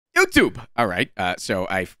YouTube. All right. So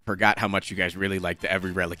I forgot how much you guys really like the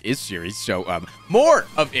Every Relic Is series. So more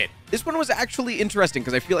of it. This one was actually interesting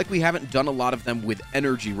because I feel like we haven't done a lot of them with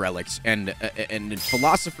energy relics, and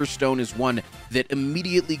Philosopher's Stone is one that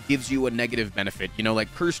immediately gives you a negative benefit. You know,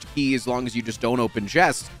 like Cursed Key, as long as you just don't open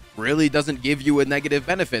chests, really doesn't give you a negative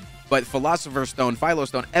benefit. But Philosopher's Stone, Philo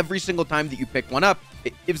Stone, every single time that you pick one up,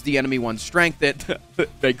 it gives the enemy one strength that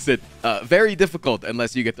makes it very difficult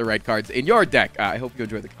unless you get the right cards in your deck. I hope you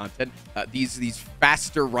enjoy the content. These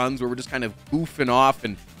faster runs where we're just kind of goofing off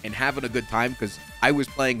and having a good time, because I was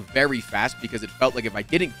playing very fast because it felt like if I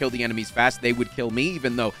didn't kill the enemies fast, they would kill me,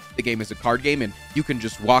 even though the game is a card game and you can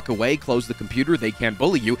just walk away, close the computer, they can't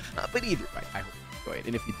bully you. But either way, I hope you enjoy it.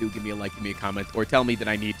 And if you do, give me a like, give me a comment, or tell me that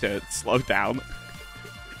I need to slow down.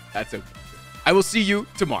 That's okay. I will see you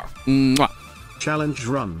tomorrow. Mwah. Challenge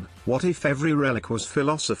run. What if every relic was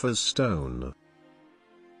Philosopher's Stone?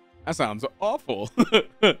 That sounds awful.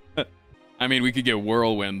 I mean, we could get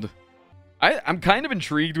Whirlwind. I'm kind of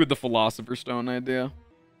intrigued with the Philosopher's Stone idea.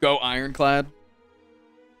 Go Ironclad.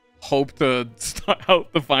 Hope to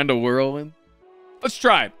find a Whirlwind. Let's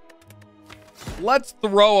try it. Let's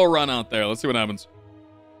throw a run out there. Let's see what happens.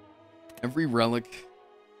 Every relic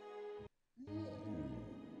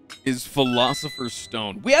is Philosopher's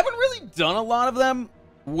Stone. We haven't really done a lot of them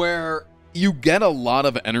where you get a lot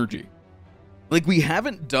of energy. Like, we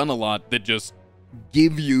haven't done a lot that just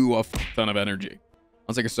give you a ton of energy.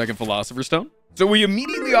 Let's take a second Philosopher's Stone. So we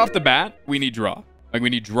immediately off the bat, we need draw. Like, we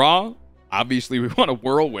need draw. Obviously, we want a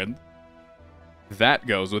Whirlwind. That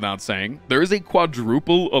goes without saying. There is a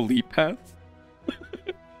quadruple elite path.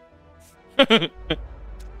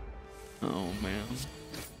 Oh, man.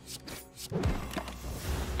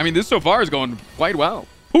 I mean, this so far is going quite well.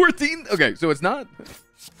 14. Okay, so it's not.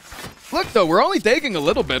 Look, though, we're only taking a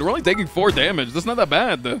little bit. We're only taking 4 damage. That's not that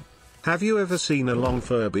bad, though. Have you ever seen a long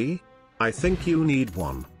Furby? I think you need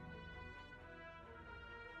one.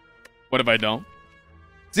 What if I don't?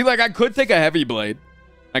 See, like, I could take a heavy blade.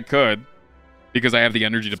 I could. Because I have the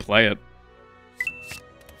energy to play it.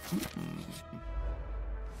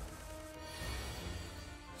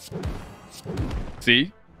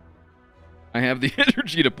 See? I have the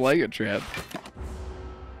energy to play it, Chad.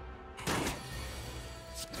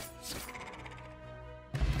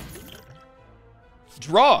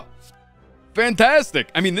 Draw. Fantastic.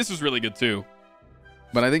 I mean, this is really good, too.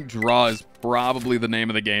 But I think draw is probably the name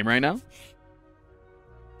of the game right now.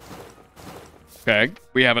 Okay.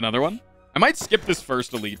 We have another one. I might skip this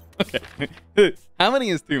first elite. Okay. How many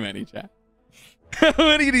is too many, chat? How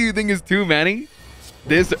many do you think is too many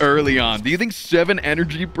this early on? Do you think 7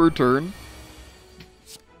 energy per turn?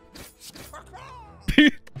 Do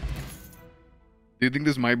you think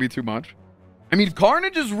this might be too much? I mean,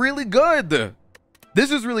 Carnage is really good.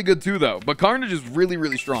 This is really good too, though. But Carnage is really,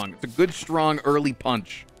 really strong. It's a good, strong early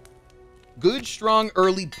punch. Good, strong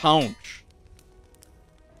early punch.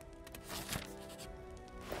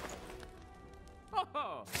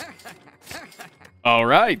 All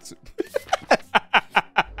right.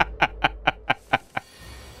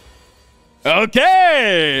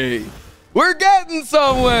 Okay. We're getting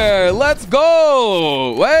somewhere. Let's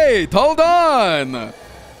go. Wait, hold on.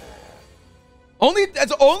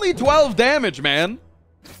 That's only 12 damage, man.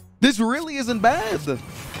 This really isn't bad.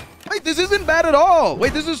 Wait, this isn't bad at all.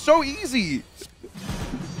 Wait, this is so easy.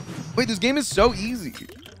 Wait, this game is so easy.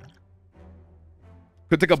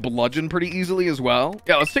 Could take a bludgeon pretty easily as well.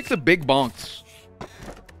 Yeah, let's take the big bonks.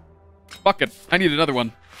 Fuck it. I need another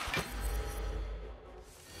one.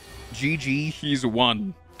 GG, he's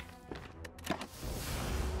won.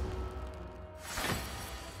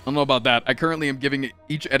 I don't know about that. I currently am giving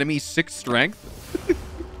each enemy 6 strength.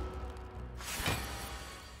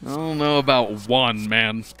 I don't know about 1,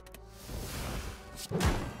 man.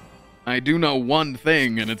 I do know one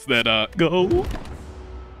thing, and it's that, go.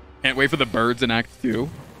 Can't wait for the birds in Act 2.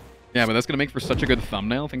 Yeah, but that's going to make for such a good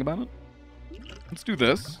thumbnail. Think about it. Let's do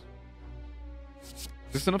this. Is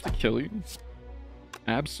this enough to kill you?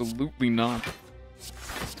 Absolutely not.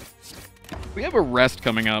 We have a rest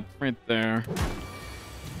coming up right there.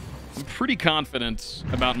 I'm pretty confident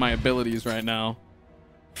about my abilities right now.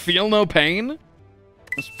 Feel no pain?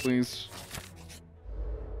 Yes, please.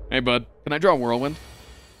 Hey, bud. Can I draw a Whirlwind?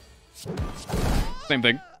 Same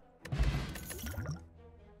thing.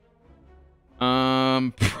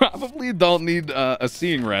 Probably don't need a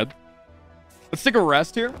Seeing Red. Let's take a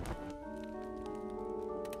rest here.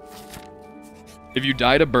 If you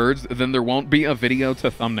die to birds, then there won't be a video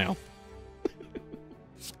to thumbnail.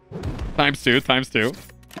 Times 2, times 2.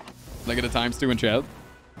 Can I get a times 2 in chat?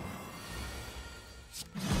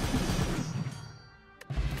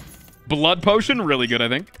 Blood Potion, really good, I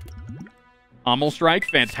think. Ommel Strike,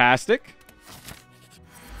 fantastic.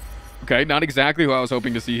 Okay, not exactly who I was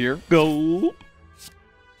hoping to see here. Go.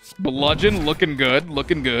 Bludgeon, looking good,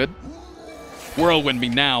 looking good. Whirlwind me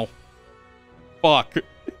now. Fuck.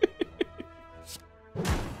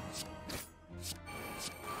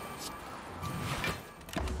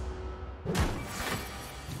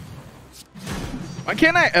 Why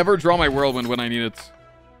can't I ever draw my Whirlwind when I need it?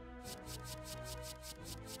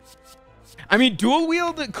 I mean, dual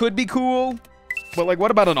wield could be cool, but like,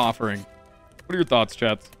 what about an offering? What are your thoughts,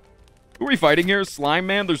 chat? Who are we fighting here? Slime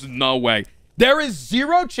Man? There's no way. There is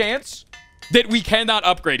zero chance that we cannot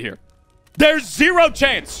upgrade here. There's zero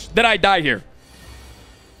chance that I die here.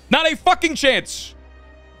 Not a fucking chance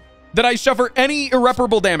that I suffer any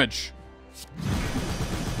irreparable damage.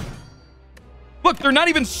 Look, they're not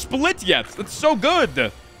even split yet. That's so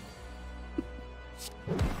good.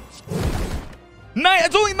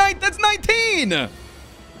 It's only 9. That's 19.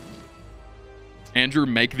 Andrew,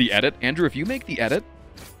 make the edit. Andrew, if you make the edit,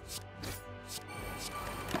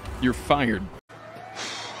 you're fired.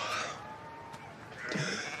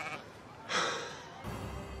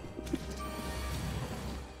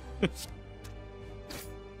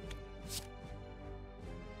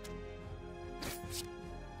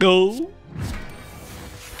 Go.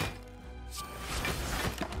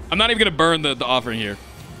 I'm not even going to burn the offering here.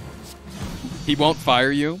 He won't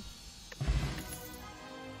fire you.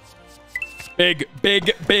 Big,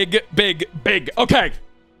 big, big, big, big. Okay.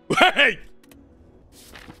 Hey.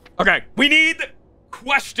 Okay. We need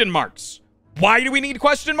question marks. Why do we need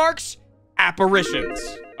question marks? Apparitions.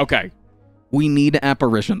 Okay. We need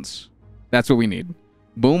apparitions. That's what we need.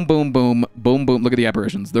 Boom, boom, boom, boom, boom. Look at the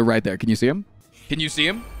apparitions. They're right there. Can you see them? Can you see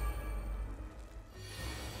them?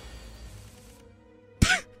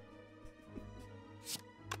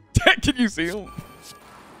 Can you see him?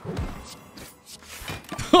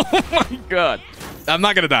 Oh my god. I'm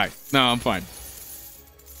not gonna die. No, I'm fine.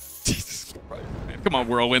 Jesus Christ, man. Come on,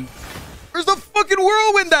 Whirlwind. Where's the fucking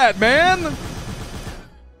Whirlwind at, man?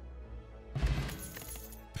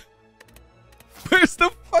 Where's the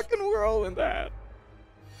fucking Whirlwind at?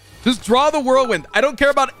 Just draw the Whirlwind. I don't care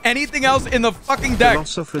about anything else in the fucking deck.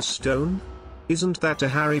 Philosopher's Stone? Isn't that a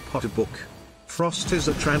Harry Potter book? Frost is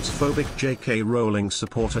a transphobic J.K. Rowling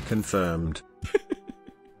supporter confirmed.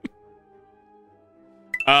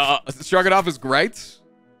 Stroganoff is great.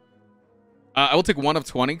 I will take 1 of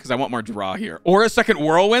 20 because I want more draw here. Or a second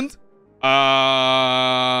Whirlwind.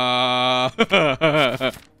 I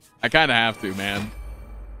kind of have to, man.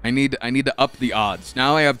 I need to up the odds.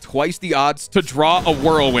 Now I have twice the odds to draw a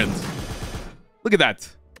Whirlwind. Look at that.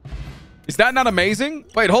 Is that not amazing?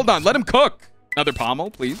 Wait, hold on. Let him cook. Another pommel,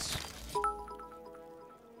 please.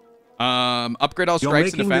 Upgrade all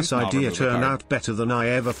strikes and defense. You're making this idea turn out better than I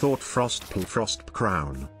ever thought. Frost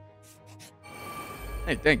crown.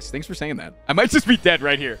 Hey, thanks. Thanks for saying that. I might just be dead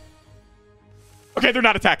right here. Okay, they're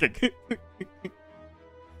not attacking.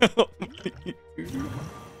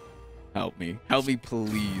 Help me. Help me,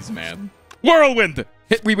 please, man. Whirlwind!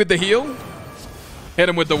 Hit me with the heal. Hit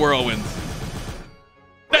him with the Whirlwind.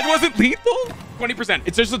 That wasn't lethal? 20%.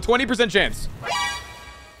 It's just a 20% chance.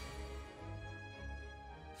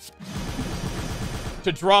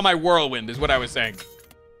 To draw my Whirlwind is what I was saying.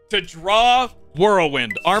 To draw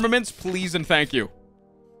Whirlwind. Armaments, please and thank you.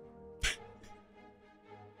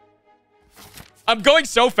 I'm going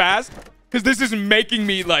so fast because this is making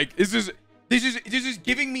me like this is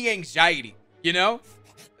giving me anxiety, you know?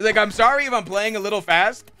 Like, I'm sorry if I'm playing a little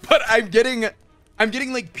fast, but I'm getting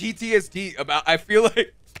like PTSD about. I feel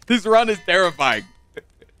like this run is terrifying.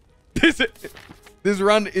 This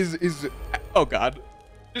run is oh god.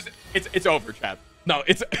 It's over, chat. No,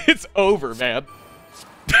 it's over, man.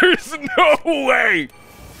 There's no way.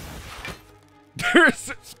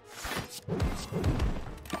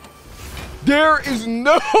 There is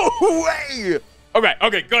no way.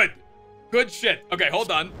 Okay, good. Good shit. Okay,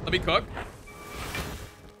 hold on. Let me cook.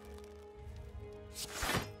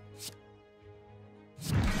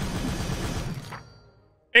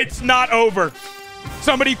 It's not over.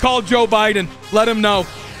 Somebody call Joe Biden. Let him know.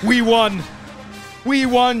 We won. We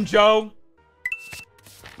won, Joe.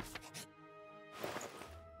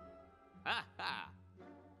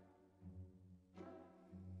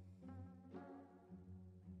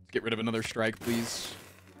 Get rid of another strike, please.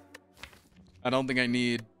 I don't think I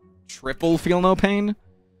need triple feel no pain.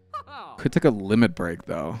 Could take a limit break,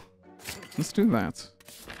 though. Let's do that.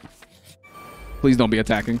 Please don't be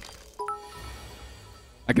attacking.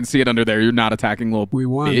 I can see it under there. You're not attacking, little We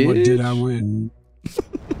won. bitch. What did I win?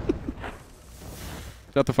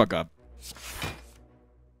 Shut the fuck up.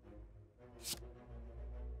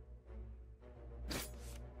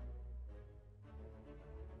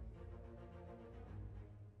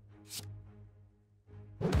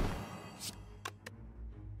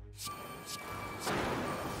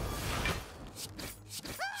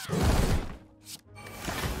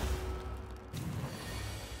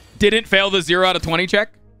 Didn't fail the 0 out of 20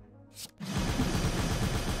 check.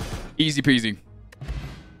 Easy peasy.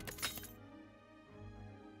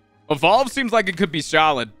 Evolve seems like it could be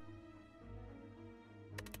solid.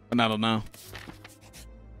 But I don't know.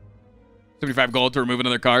 75 gold to remove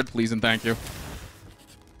another card. Please and thank you.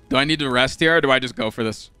 Do I need to rest here, or do I just go for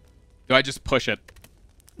this? Do I just push it?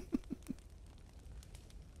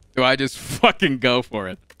 Do I just fucking go for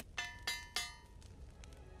it?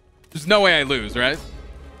 There's no way I lose, right?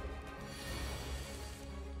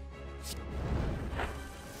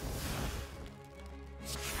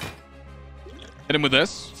 Hit him with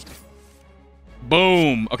this.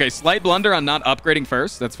 Boom. Okay, slight blunder on not upgrading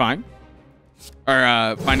first. That's fine.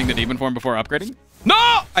 Or finding the demon form before upgrading.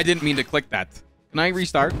 No! I didn't mean to click that. Can I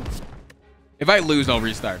restart? If I lose, I'll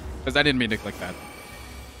restart. Because I didn't mean to click that.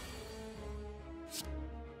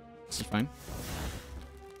 This is fine.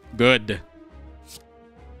 Good.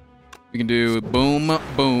 We can do boom,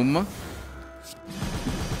 boom. All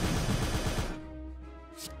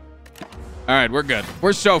right, we're good.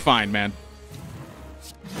 We're so fine, man.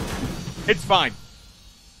 It's fine.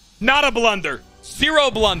 Not a blunder.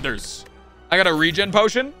 0 blunders. I got a regen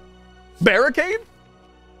potion. Barricade?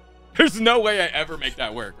 There's no way I ever make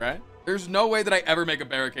that work, right? There's no way that I ever make a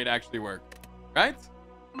barricade actually work. Right?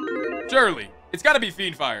 Surely. It's got to be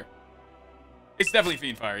Fiend Fire. It's definitely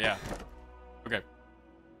Fiend Fire, yeah. Okay.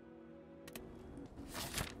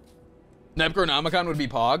 Necronomicon would be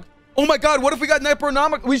Pog. Oh my god, what if we got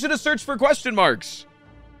Necronomicon? We should have searched for question marks.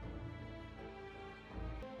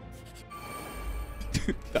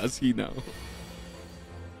 Does he know?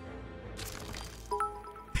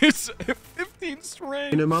 It's 15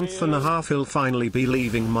 straight. In a month and a half, he'll finally be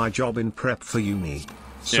leaving my job in prep for uni.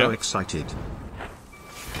 So Yeah. excited.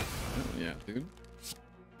 Oh, yeah, dude.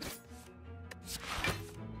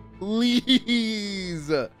 Please.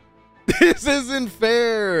 This isn't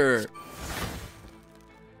fair.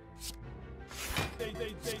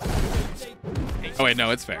 Oh, wait, no,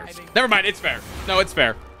 it's fair. Never mind, it's fair. No, it's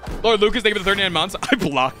fair. Lord Lucas, thank you for the 39 months. I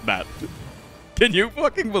blocked that. Can you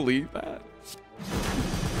fucking believe that?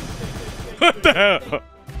 What the hell?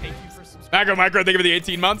 Macro Micro, thank you for the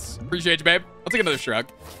 18 months. Appreciate you, babe. I'll take another shrug.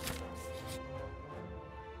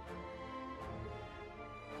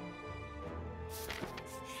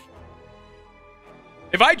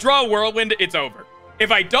 If I draw a Whirlwind, it's over.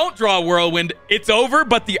 If I don't draw a Whirlwind, it's over,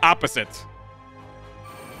 but the opposite.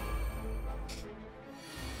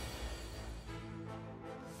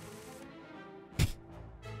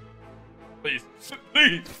 Please.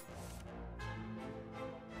 Please.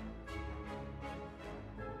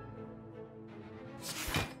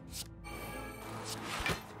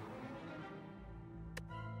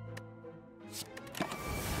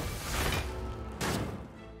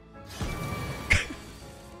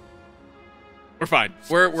 We're fine.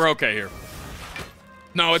 We're okay here.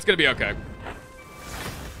 No, it's gonna be okay.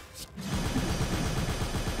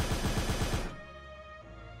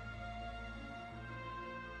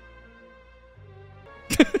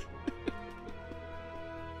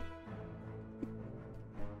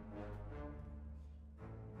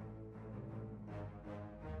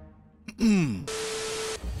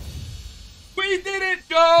 We did it,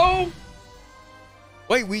 Joe!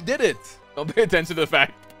 Wait, we did it. Don't pay attention to the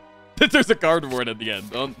fact that there's a card reward at the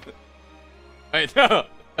end. Don't. Wait, no.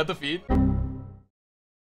 At the feed.